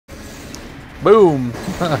Boom!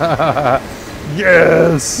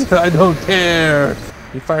 Yes! I don't care!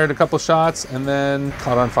 He fired a couple shots and then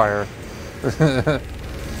caught on fire.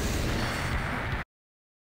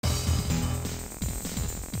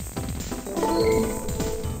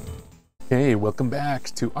 Hey, welcome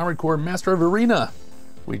back to Armored Core Master of Arena.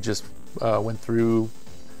 We just went through,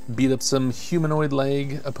 beat up some humanoid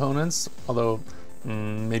leg opponents, although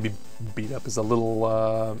maybe beat up is a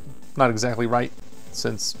little not exactly right,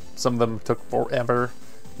 since some of them took forever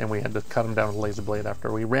and we had to cut them down with a laser blade after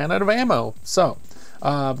we ran out of ammo. So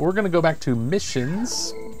we're going to go back to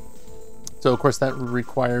missions. So of course that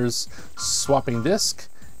requires swapping disc.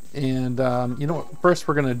 And you know what, first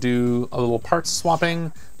we're going to do a little parts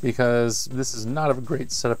swapping because this is not a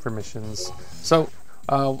great setup for missions. So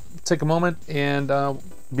take a moment and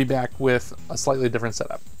be back with a slightly different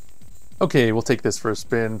setup. Okay, we'll take this for a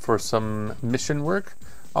spin for some mission work.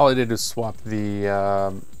 All I did was swap the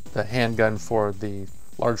handgun for the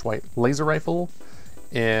large white laser rifle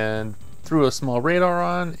and threw a small radar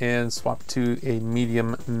on and swapped to a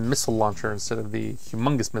medium missile launcher instead of the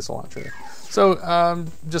humongous missile launcher. So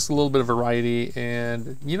just a little bit of variety,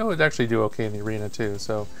 and you know, it'd actually do okay in the arena too,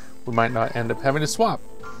 so we might not end up having to swap.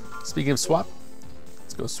 Speaking of swap,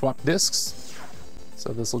 let's go swap discs.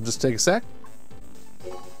 So this will just take a sec.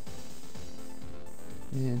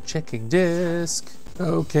 And checking disc.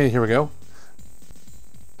 Okay, here we go.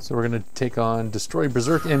 So we're going to take on Destroy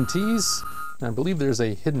Berserk MTs. And I believe there's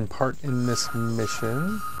a hidden part in this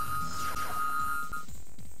mission.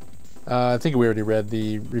 I think we already read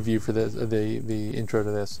the review for this, the intro to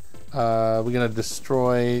this. We're going to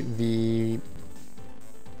destroy the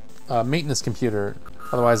maintenance computer.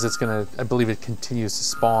 Otherwise it's going to, I believe it continues to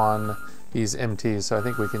spawn these MTs, so I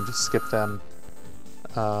think we can just skip them.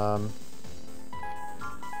 So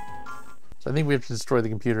I think we have to destroy the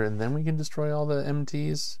computer and then we can destroy all the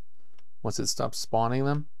MTs once it stops spawning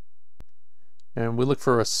them. And we look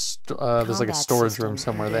for a, there's like a storage room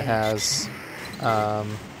somewhere that has, I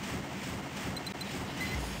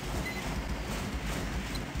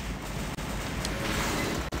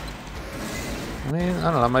mean, I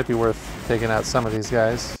don't know, it might be worth taking out some of these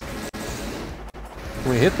guys. Can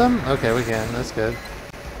we hit them? Okay, we can, that's good.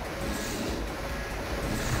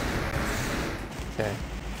 Okay.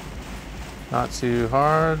 Not too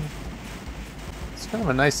hard. It's kind of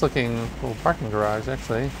a nice looking little parking garage,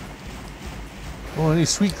 actually. Oh, any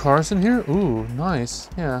sweet cars in here? Ooh, nice.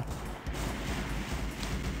 Yeah.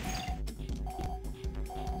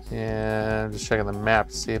 And just checking the map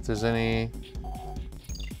to see if there's any.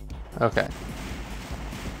 Okay.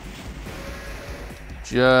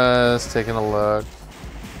 Just taking a look.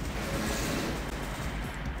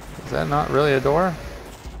 Is that not really a door?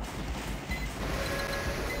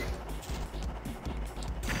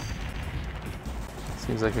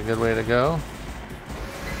 Seems like a good way to go.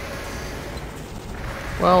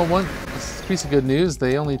 Well, one piece of good news,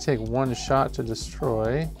 they only take one shot to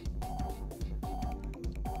destroy.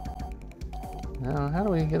 Now, how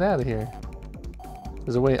do we get out of here?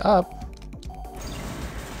 There's a way up.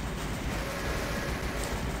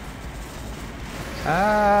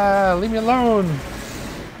 Ah, leave me alone!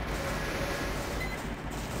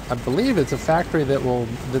 I believe it's a factory that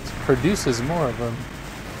produces more of them.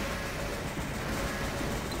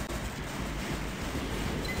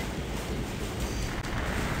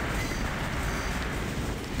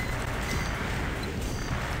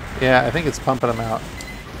 Yeah, I think it's pumping them out.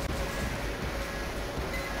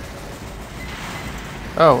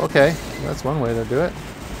 Oh, okay. That's one way to do it.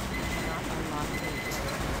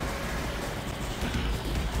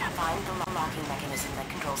 Find the locking mechanism that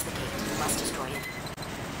controls the gate. You must destroy it.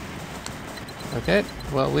 Okay,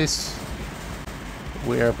 well at least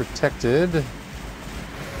we are protected.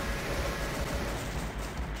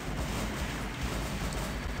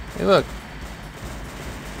 Hey, look.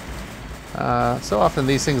 So often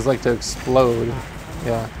these things like to explode.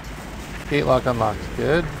 Yeah. Gate lock unlocked.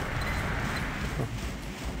 Good.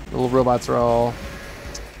 Little robots are all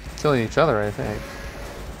killing each other, I think.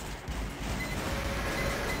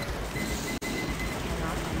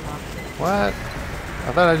 What?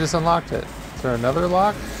 I thought I just unlocked it. Is there another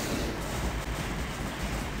lock?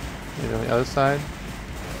 Maybe on the other side?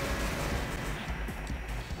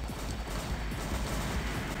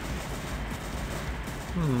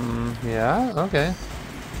 Yeah, okay.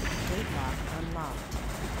 Gate lock unlocked.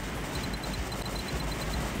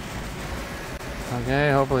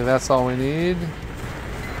 Okay, hopefully that's all we need.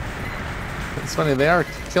 It's funny, they are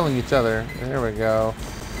killing each other. There we go.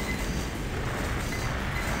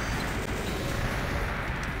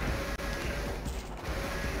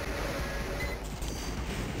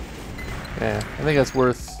 Yeah, I think that's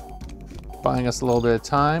worth buying us a little bit of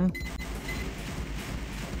time.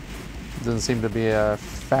 Doesn't seem to be a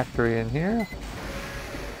factory in here.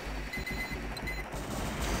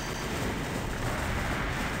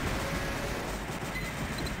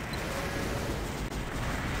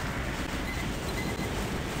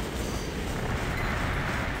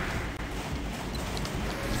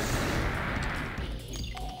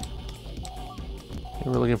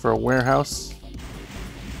 We're looking for a warehouse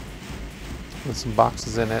with some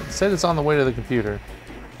boxes in it. It said it's on the way to the computer.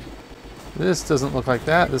 This doesn't look like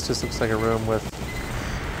that. This just looks like a room with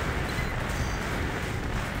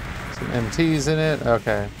some MTs in it.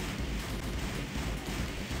 Okay.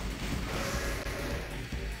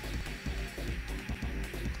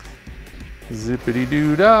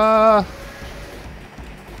 Zippity-doo-dah!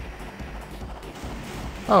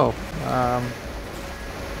 Oh,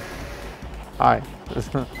 hi.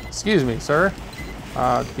 Excuse me, sir.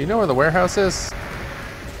 Do you know where the warehouse is?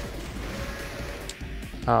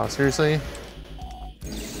 Oh, seriously?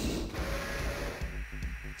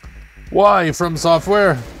 Why, From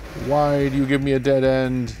Software? Why do you give me a dead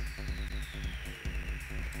end?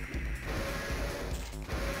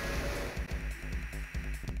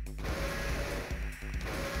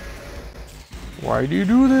 Why do you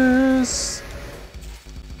do this?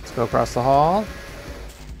 Let's go across the hall.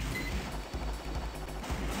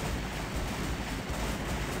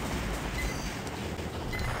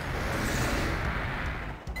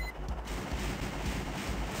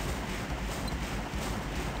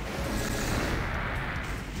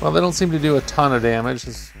 Well, they don't seem to do a ton of damage.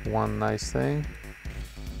 That's one nice thing.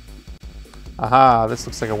 Aha, this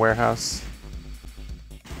looks like a warehouse.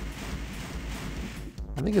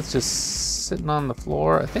 I think it's just sitting on the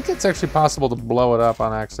floor. I think it's actually possible to blow it up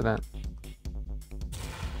on accident.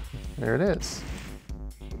 There it is.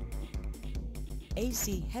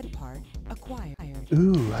 AC head part acquired.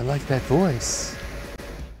 Ooh, I like that voice.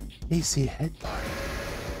 AC head part.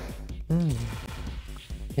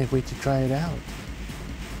 Can't wait to try it out.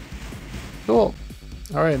 Cool.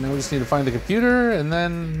 Alright, now we just need to find the computer and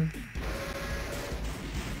then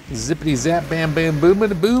zippity zap bam bam boom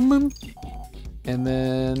boom boom. And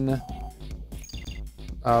then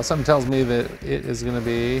something tells me that it is going to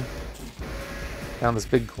be down this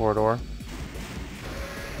big corridor.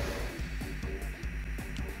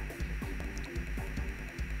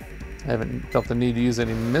 I haven't felt the need to use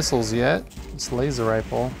any missiles yet. This laser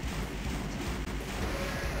rifle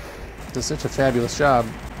does such a fabulous job.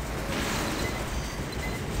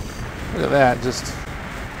 Look at that, just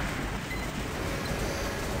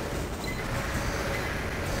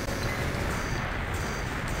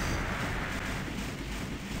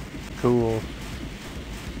cool.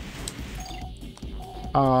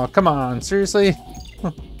 Oh, come on, seriously?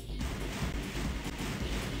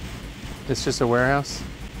 It's just a warehouse?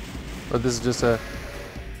 Or this is just a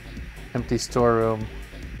empty storeroom?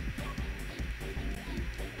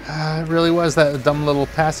 It really was that dumb little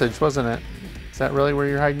passage, wasn't it? Is that really where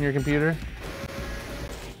you're hiding your computer?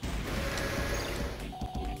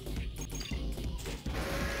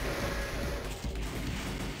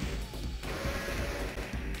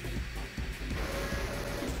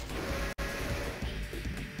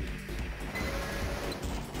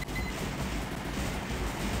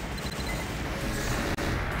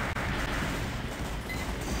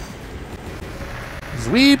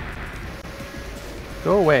 Sweep!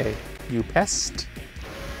 Go away, you pest.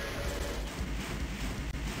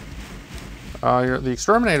 The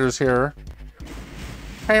exterminator's here.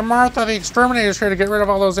 Hey Martha, the exterminator's here to get rid of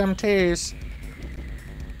all those MTs.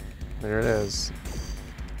 There it is.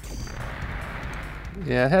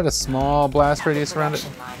 Yeah, it had a small blast radius around it. The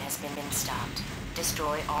production line has been stopped.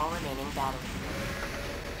 Destroy all remaining batteries.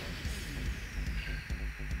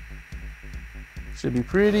 Should be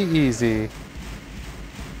pretty easy.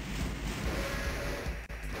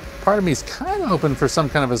 Part of me is kind of hoping for some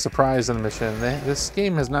kind of a surprise in the mission. This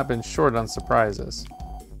game has not been short on surprises.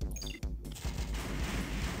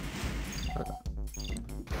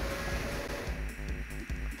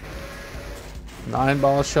 Nine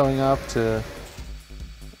balls showing up to...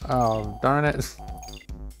 Oh, darn it.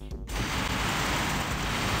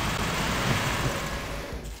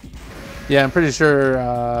 Yeah, I'm pretty sure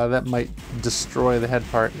that might destroy the head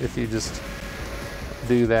part if you just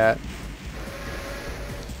do that.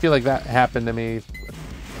 I feel like that happened to me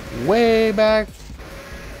way back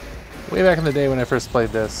in the day when I first played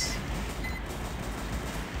this.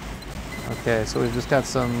 Okay, so we've just got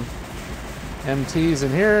some MTs in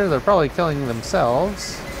here. They're probably killing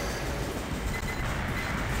themselves.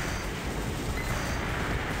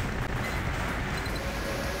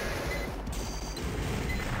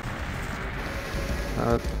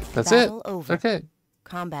 That's it. Battle over. Okay.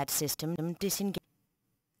 Combat system disengaged.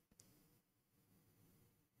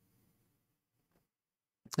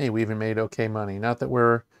 Hey, we even made okay money. Not that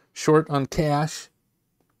we're short on cash.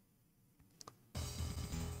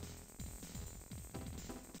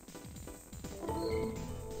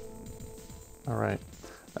 All right.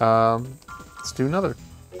 Let's do another.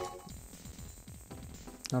 I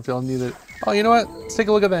don't know if y'all need it. Oh, you know what? Let's take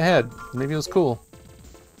a look at that head. Maybe it was cool.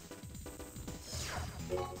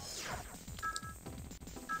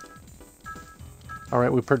 All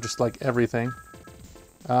right, we purchased like everything.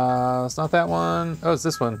 It's not that one. Oh, it's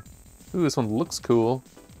this one. Ooh, this one looks cool.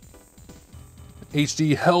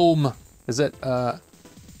 HD helm. Is it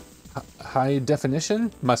high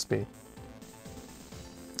definition? Must be.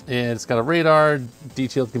 And it's got a radar,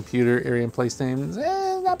 detailed computer, area and place names.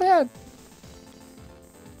 Not bad.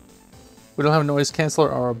 We don't have a noise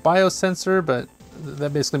canceller or a biosensor, but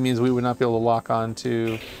that basically means we would not be able to lock on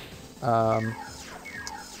to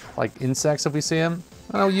like insects if we see them.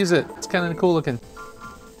 I'll use it. It's kind of cool looking.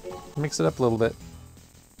 Mix it up a little bit.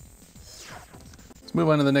 Let's move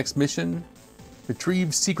on to the next mission.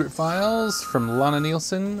 Retrieve secret files from Lana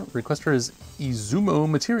Nielsen. Requester is Izumo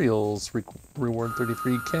Materials. Reward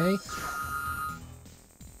 33K.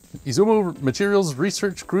 Izumo Materials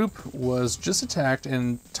Research Group was just attacked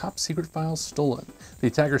and top secret files stolen. The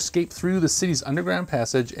attacker escaped through the city's underground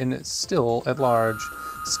passage and is still at large.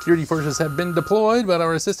 Security forces have been deployed, but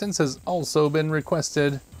our assistance has also been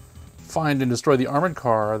requested. Find and destroy the armored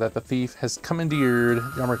car that the thief has commandeered.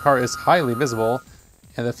 The armored car is highly visible,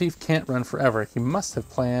 and the thief can't run forever. He must have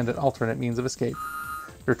planned an alternate means of escape.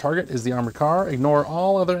 Your target is the armored car. Ignore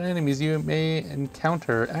all other enemies you may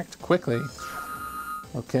encounter. Act quickly.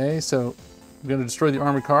 Okay, so we're going to destroy the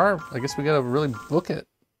armored car. I guess we got to really book it.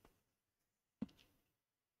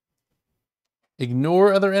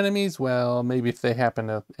 Ignore other enemies? Well, maybe if they happen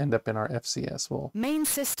to end up in our FCS, Main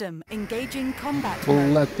system engaging combat we'll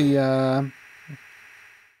mode. let the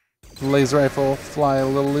laser rifle fly a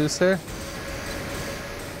little looser.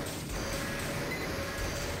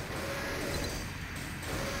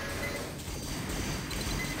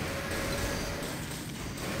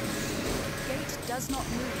 Gate does not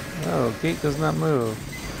move. Oh, gate does not move.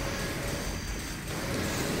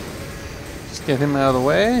 Just get him out of the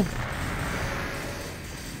way.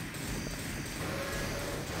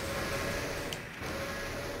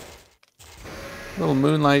 Little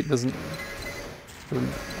moonlight wouldn't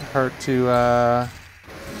hurt to, well,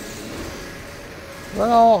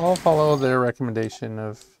 I'll follow their recommendation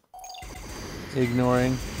of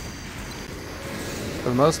ignoring for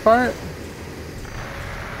the most part.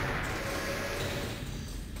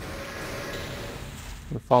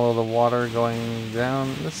 We follow the water going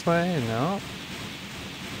down this way? No.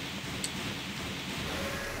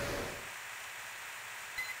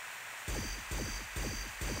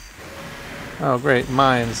 Oh, great,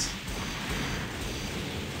 mines.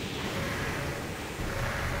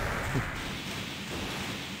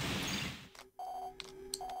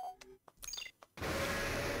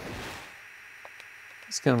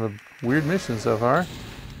 It's kind of a weird mission so far.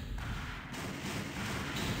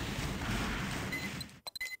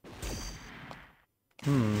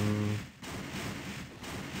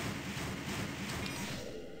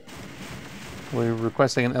 We're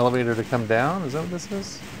requesting an elevator to come down? Is that what this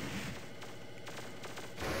is?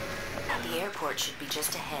 The airport should be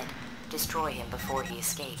just ahead. Destroy him before he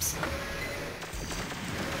escapes.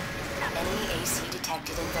 Enemy AC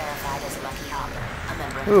detected and verified as Lucky Hopper, a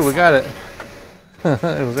member of Ooh, the we got it. Cyber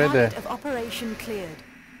It was right there. Target of operation cleared.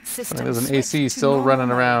 System There's an switched AC to still normal running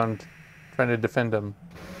mode. around trying to defend him.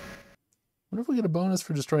 Wonder if we get a bonus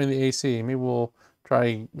for destroying the AC. Maybe we'll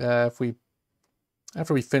try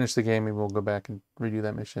after we finish the game, maybe we'll go back and redo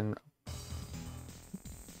that mission.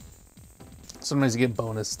 Sometimes you get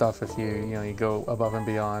bonus stuff if you go above and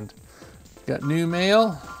beyond. Got new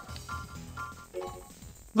mail.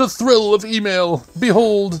 The thrill of email.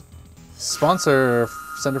 Behold, sponsor.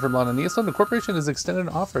 Sender from Lana Nielsen. The corporation has extended an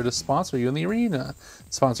offer to sponsor you in the arena.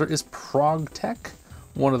 Sponsor is ProgTech,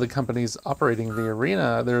 one of the companies operating the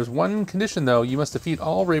arena. There's one condition though. You must defeat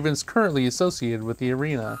all Ravens currently associated with the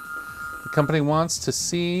arena. The company wants to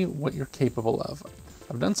see what you're capable of.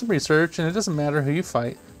 I've done some research and it doesn't matter who you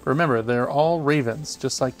fight. But remember, they're all Ravens,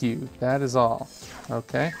 just like you. That is all.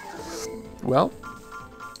 Okay. Well,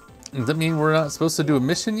 does that mean we're not supposed to do a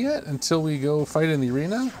mission yet until we go fight in the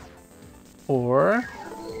arena? Or,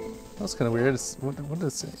 that's kind of weird. What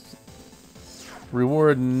does it say?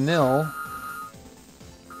 Reward nil.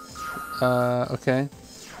 Okay.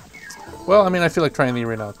 Well, I mean, I feel like trying the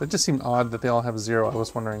arena. It just seemed odd that they all have 0. I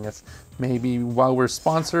was wondering if maybe while we're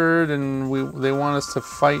sponsored and they want us to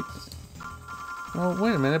fight... Oh,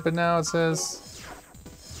 wait a minute, but now it says...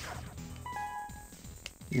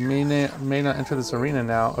 You may not enter this arena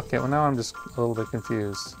now. Okay, well now I'm just a little bit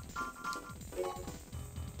confused.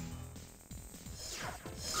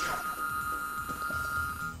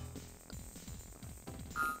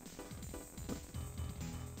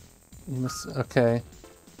 You must... Okay.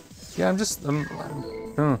 Yeah, I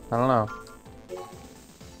don't know.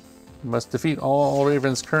 You must defeat all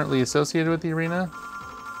ravens currently associated with the arena.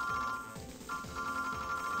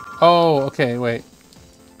 Oh, okay, wait.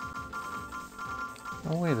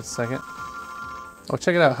 Oh, wait a second. Oh,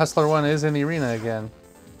 check it out. Hustler 1 is in the arena again.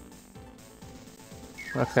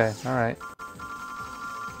 Okay, alright.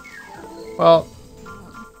 Well,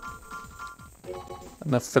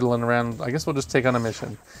 enough fiddling around. I guess we'll just take on a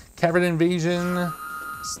mission. Cavern Invasion.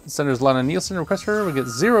 Senators Lana Nielsen requester. We get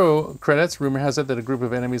 0 credits. Rumor has it that a group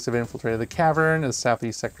of enemies have infiltrated the cavern in the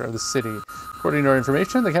southeast sector of the city. According to our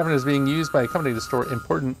information, the cavern is being used by a company to store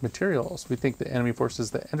important materials. We think the enemy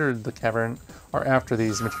forces that entered the cavern are after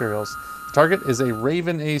these materials. The target is a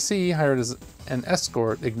Raven AC hired as an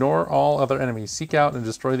escort. Ignore all other enemies. Seek out and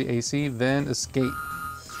destroy the AC, then escape.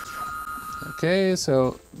 Okay,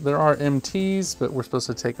 so there are MTs, but we're supposed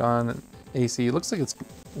to take on AC. It looks like it's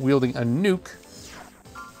wielding a nuke.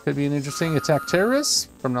 Could be an interesting attack terrorist.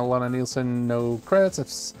 From Lana Nielsen, no credits. I've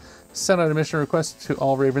sent out a mission request to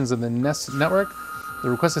all Ravens in the Nest network. The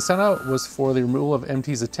request I sent out was for the removal of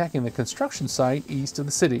MTs attacking the construction site east of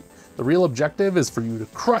the city. The real objective is for you to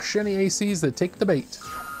crush any ACs that take the bait.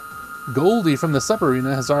 Goldie from the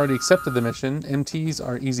sub-arena has already accepted the mission. MTs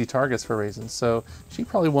are easy targets for Ravens, so she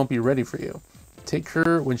probably won't be ready for you. Take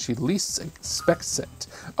her when she least expects it.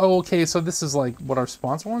 Oh, okay, so this is like what our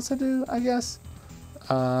sponsor wants to do, I guess.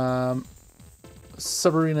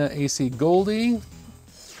 Sub-arena AC Goldie.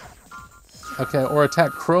 Okay, or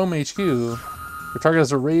attack Chrome HQ. The target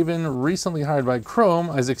is a Raven recently hired by Chrome,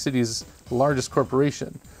 Isaac City's largest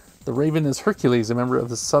corporation. The Raven is Hercules, a member of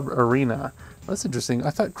the sub-arena. That's interesting. I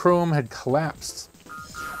thought Chrome had collapsed.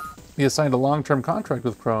 He has signed a long-term contract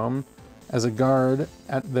with Chrome as a guard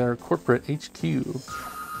at their corporate HQ.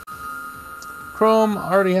 Chrome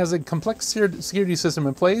already has a complex security system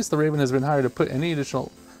in place. The Raven has been hired to put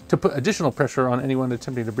additional pressure on anyone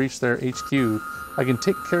attempting to breach their HQ. I can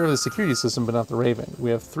take care of the security system, but not the Raven. We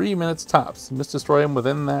have 3 minutes tops. You must destroy him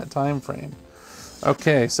within that time frame.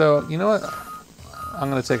 Okay, so you know what? I'm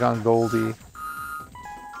going to take on Goldie.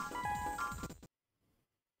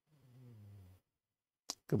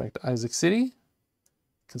 Go back to Isaac City.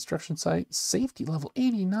 Construction site. Safety level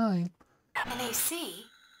 89. An AC?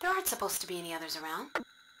 There aren't supposed to be any others around.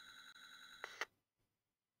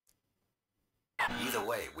 Either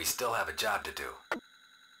way, we still have a job to do.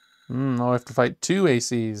 I'll have to fight 2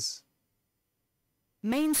 ACs.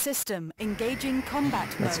 Main system engaging combat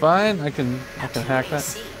mode. That's fine. I can hack that.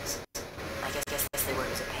 ACs. I guess they work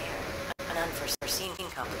as a pair. An unforeseen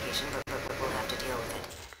complication, but we'll have to deal with it.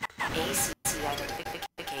 AC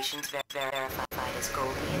identifications verified as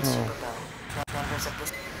Goldie and Superbow. Members of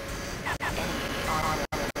this enemy on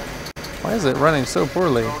Why is it running so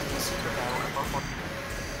poorly? Goldie and Superbow are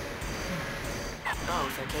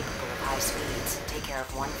both are capable of high speeds. Take care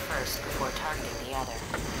of one first before targeting the other.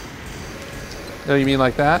 Oh, you mean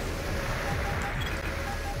like that?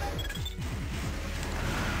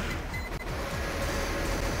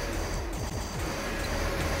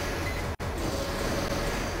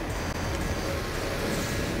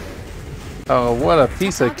 Oh, what a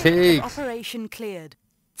piece of cake! Operation cleared.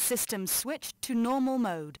 System switched to normal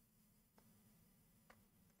mode.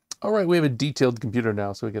 All right, we have a detailed computer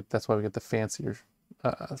now, so that's why we get the fancier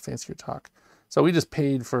talk. So we just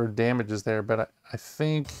paid for damages there, but I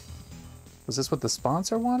think, was this what the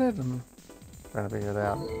sponsor wanted? I'm trying to figure it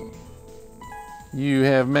out. You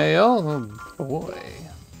have mail? Oh boy.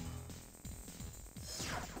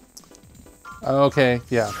 Okay,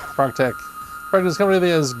 yeah, ProgTech. ProgTech is a company that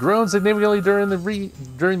has grown significantly during the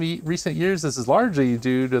recent years. This is largely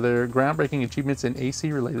due to their groundbreaking achievements in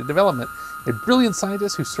AC-related development. A brilliant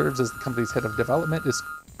scientist who serves as the company's head of development is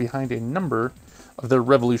behind a number of their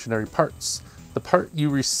revolutionary parts. The part you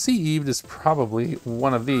received is probably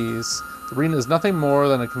one of these. The arena is nothing more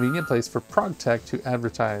than a convenient place for ProgTech to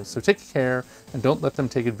advertise, so take care and don't let them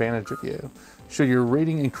take advantage of you. Should your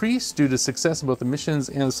rating increase due to success in both the missions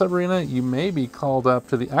and the sub-arena, you may be called up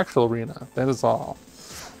to the actual arena. That is all.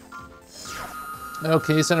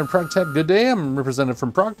 Okay, Senator Proctech, good day. I'm representative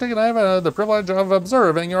from Proctech, and I have the privilege of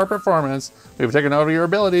observing your performance. We've taken note of your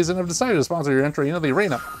abilities and have decided to sponsor your entry into the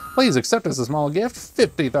arena. Please accept as a small gift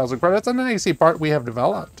 50,000 credits on an AC part we have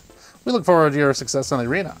developed. We look forward to your success in the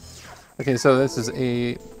arena. Okay, so this is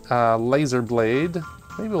a laser blade.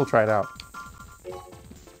 Maybe we'll try it out.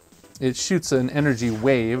 It shoots an energy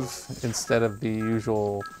wave instead of the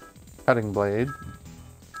usual cutting blade.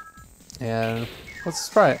 And let's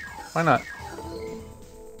try it. Why not?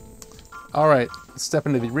 Alright, let's step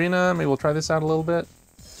into the arena. Maybe we'll try this out a little bit.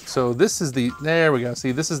 So this is the... There we go.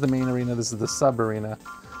 See, this is the main arena. This is the sub-arena.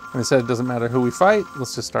 And it said it doesn't matter who we fight.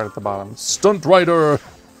 Let's just start at the bottom. Stunt Rider!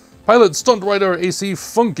 Pilot Stunt Rider AC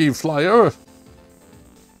Funky Flyer!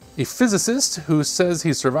 A physicist who says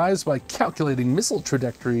he survives by calculating missile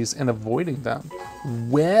trajectories and avoiding them.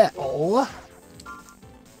 Well...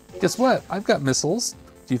 Guess what? I've got missiles.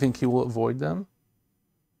 Do you think he will avoid them?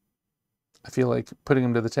 I feel like putting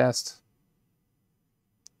him to the test.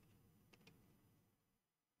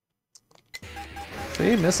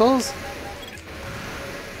 See, missiles.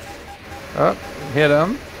 Oh, hit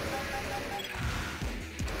him.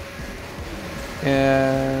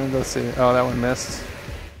 And let's see. Oh, that one missed.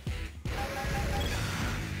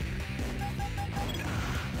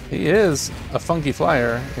 He is a funky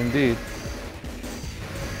flyer, indeed.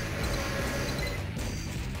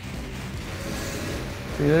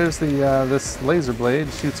 See, there's the this laser blade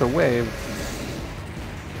shoots a wave.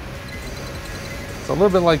 It's a little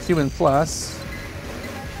bit like Human Plus.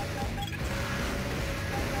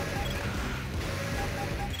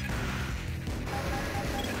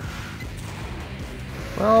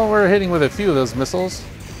 Well, we're hitting with a few of those missiles.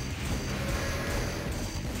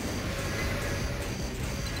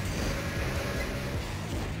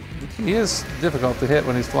 He is difficult to hit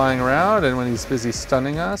when he's flying around and when he's busy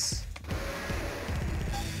stunning us.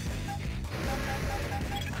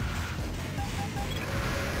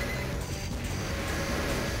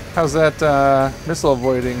 How's that missile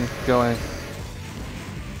avoiding going?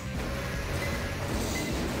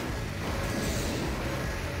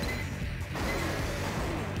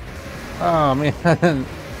 Oh man,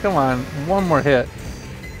 come on, one more hit.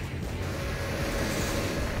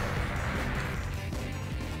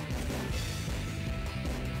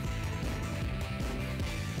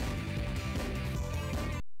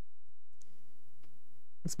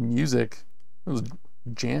 It's music. It was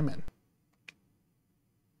jamming.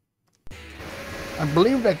 I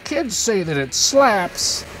believe that kids say that it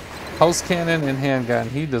slaps. Pulse cannon and handgun.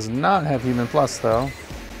 He does not have Human Plus though.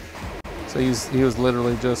 So he was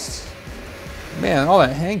literally just... Man, all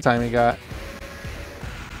that hang time he got.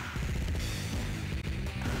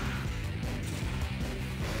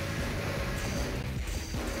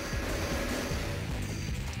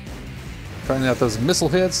 Trying out those missile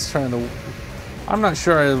hits, trying to... I'm not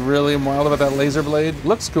sure I really am wild about that laser blade.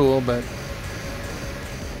 Looks cool, but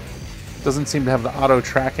doesn't seem to have the auto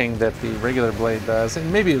tracking that the regular blade does.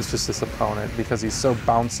 And maybe it's just this opponent because he's so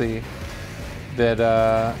bouncy that,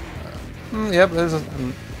 yep,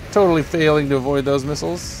 I'm totally failing to avoid those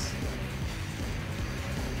missiles.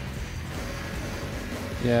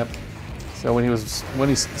 Yep. So as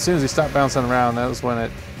soon as he stopped bouncing around, that was when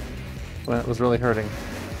it was really hurting.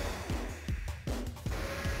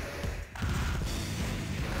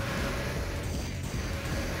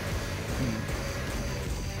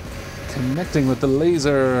 Connecting with the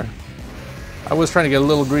laser. I was trying to get a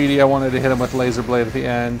little greedy. I wanted to hit him with laser blade at the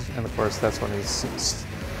end, and of course that's when he's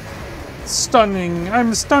stunning.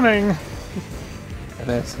 I'm stunning.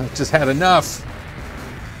 And I just had enough.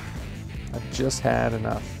 I just had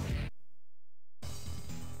enough.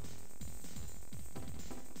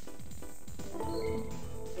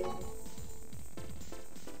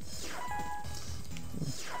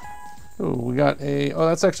 Ooh, we got a... Oh,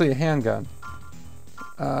 that's actually a handgun.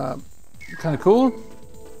 Kind of cool.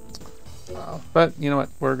 But you know what?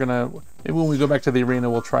 We're gonna... Maybe when we go back to the arena,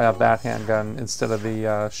 we'll try out that handgun instead of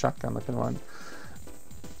the shotgun looking one.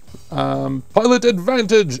 Pilot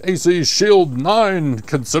advantage, AC Shield 9.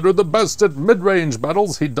 Considered the best at mid-range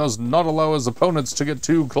battles, he does not allow his opponents to get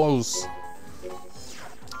too close.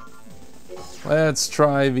 Let's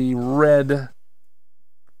try the red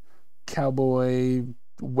cowboy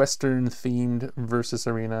western themed versus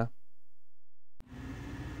arena.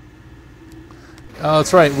 Oh,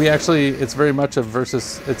 that's right. We actually, it's very much a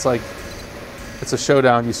versus, it's like, it's a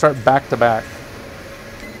showdown. You start back to back.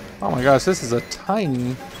 Oh my gosh, this is a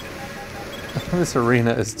tiny, this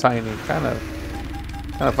arena is tiny. Kind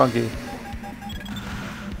of funky.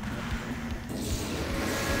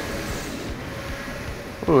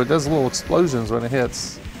 Ooh, it does little explosions when it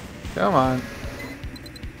hits. Come on.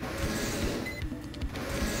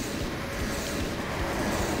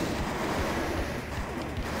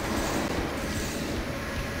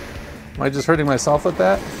 Am I just hurting myself with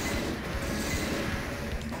that?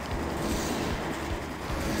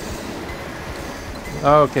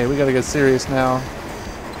 Okay, we gotta get serious now.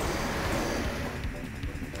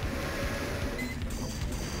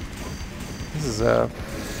 This is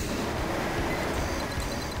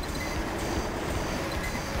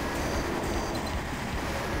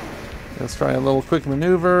let's try a little quick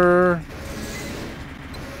maneuver.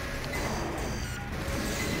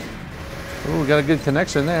 Ooh, we got a good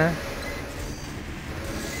connection there.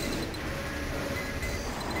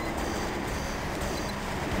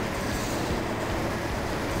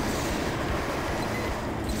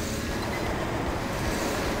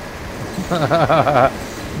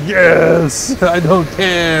 Yes! I don't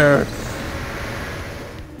care!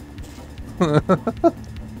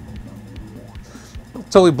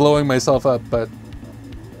 Totally blowing myself up, but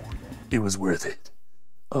it was worth it.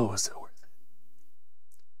 Oh, was it worth it?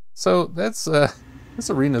 So that's this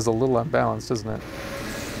arena's a little unbalanced, isn't it?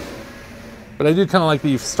 But I do kind of like that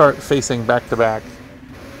you start facing back to back.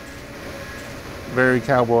 Very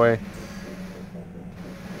cowboy.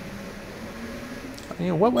 You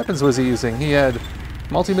know, what weapons was he using? He had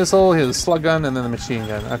multi-missile, he had a slug gun, and then the machine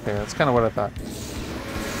gun. Okay, that's kind of what I thought.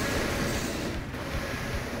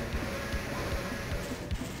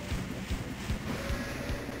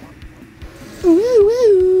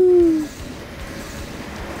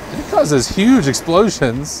 It causes huge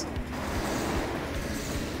explosions.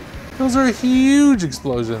 Those are huge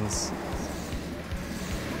explosions.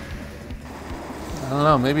 I don't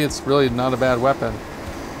know, maybe it's really not a bad weapon.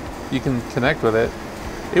 You can connect with it.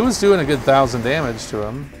 It was doing a good 1,000 damage to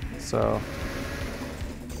him, so.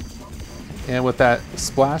 And with that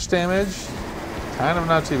splash damage, kind of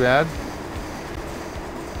not too bad.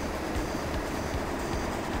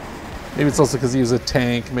 Maybe it's also because he was a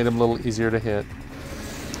tank, made him a little easier to hit.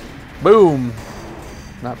 Boom!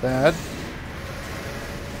 Not bad.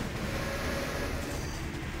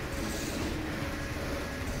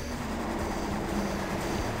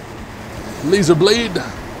 Laser blade!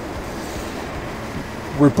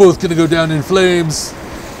 We're both gonna go down in flames.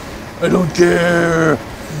 I don't care.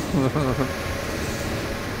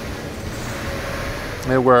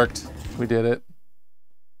 It worked. We did it.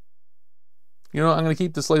 You know what? I'm gonna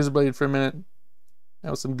keep this laser blade for a minute.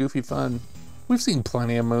 That was some goofy fun. We've seen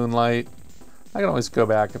plenty of Moonlight. I can always go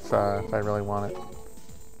back if I really want it.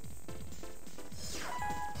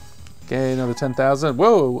 Okay, another 10,000.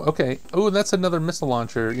 Whoa. Okay. Oh, that's another missile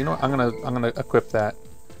launcher. You know what? I'm gonna equip that.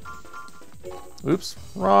 Oops,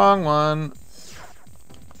 wrong one.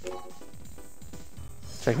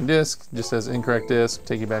 Checking disk, just says incorrect disk,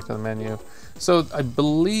 take you back to the menu. So I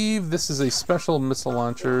believe this is a special missile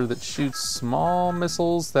launcher that shoots small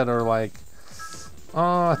missiles that are like,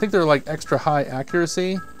 I think they're like extra high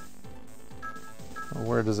accuracy.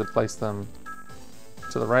 Where does it place them?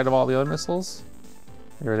 To the right of all the other missiles?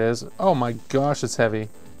 Here it is. Oh my gosh, it's heavy.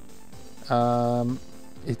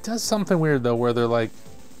 It does something weird though, where they're like,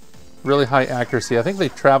 really high accuracy. I think they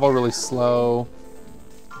travel really slow.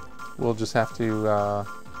 We'll just have to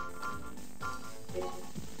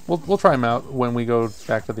we'll try them out when we go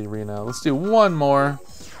back to the arena. Let's do one more.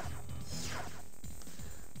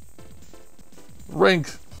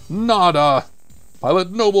 Rank nada.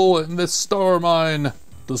 Pilot Noble in this star mine.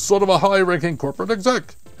 The son of a high-ranking corporate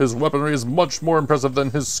exec. His weaponry is much more impressive than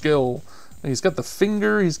his skill. He's got the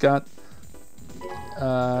finger. He's got.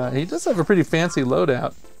 He does have a pretty fancy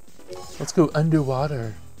loadout. Let's go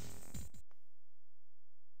underwater.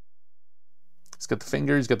 He's got the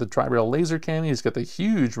finger, he's got the tri-rail laser cannon, he's got the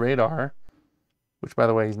huge radar, which by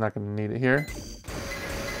the way, he's not going to need it here.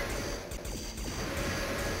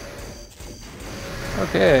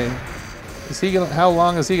 Okay. How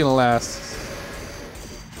long is he gonna last?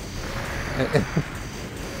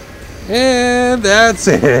 And that's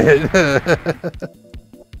it.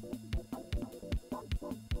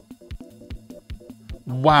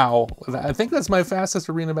 Wow, I think that's my fastest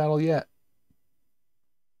arena battle yet.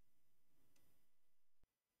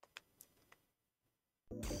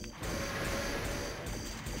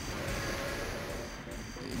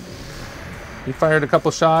 He fired a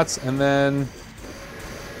couple shots and then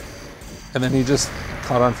he just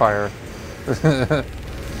caught on fire.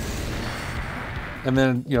 And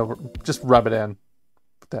then, you know, just rub it in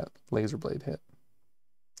with that laser blade hit.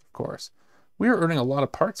 Of course. We are earning a lot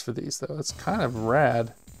of parts for these, though. It's kind of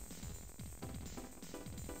rad.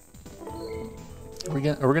 Are we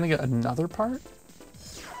gonna get another part?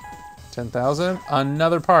 10,000?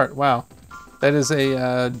 Another part. Wow. That is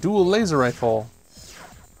a dual laser rifle.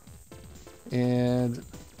 And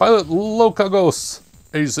Pilot Locagos.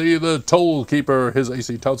 AC the Toll Keeper. His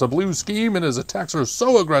AC touts a blue scheme and his attacks are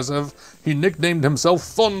so aggressive, he nicknamed himself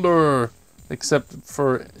Thunder. Except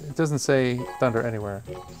for, it doesn't say Thunder anywhere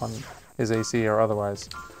on his AC or otherwise.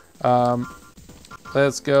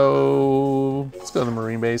 Let's go to the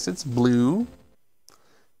Marine base. It's blue.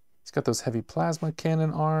 He's got those heavy plasma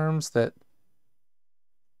cannon arms that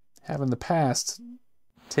have in the past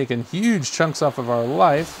taken huge chunks off of our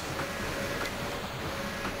life.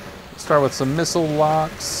 Start with some missile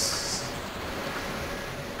locks.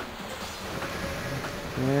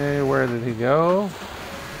 Okay, where did he go?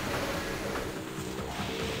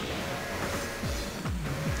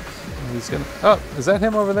 He's gonna. Oh, is that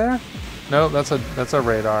him over there? No, that's a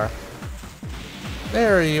radar.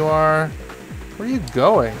 There you are. Where are you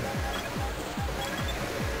going?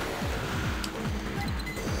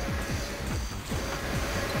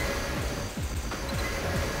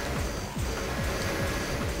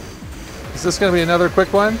 Is this going to be another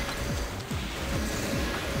quick one?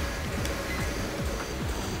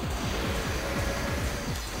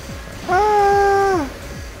 Ah!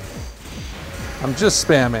 I'm just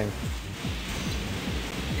spamming.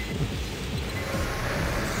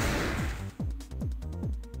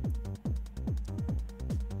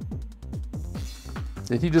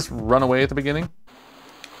 Did he just run away at the beginning?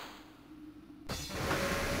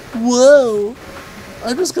 Whoa!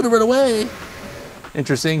 I'm just gonna run away.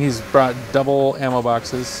 Interesting, he's brought double ammo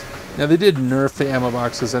boxes. Now they did nerf the ammo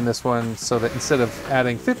boxes in this one so that instead of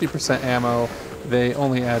adding 50% ammo, they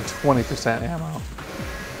only add 20% ammo.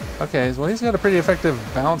 Okay, well he's got a pretty effective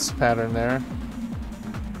bounce pattern there.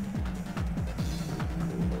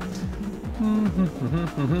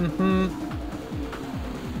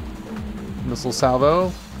 Missile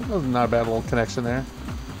salvo. That was not a bad little connection there.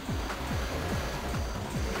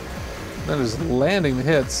 That is landing the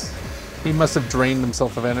hits. He must have drained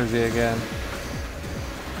himself of energy again.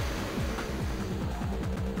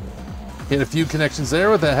 Hit a few connections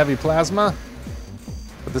there with that heavy plasma.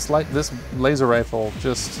 But this laser rifle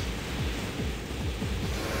just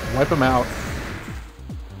wipe him out.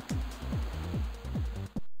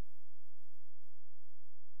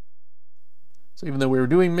 So even though we were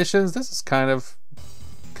doing missions, this is kind of,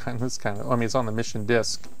 I mean, it's on the mission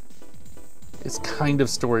disc. It's kind of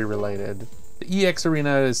story related. The EX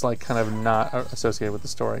arena is like kind of not associated with the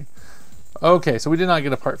story. Okay, so we did not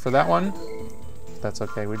get a part for that one. That's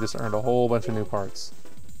okay, we just earned a whole bunch of new parts.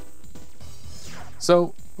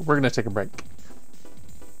 So we're gonna take a break.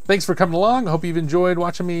 Thanks for coming along. I hope you've enjoyed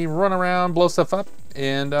watching me run around, blow stuff up,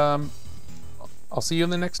 and I'll see you in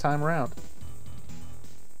the next time around.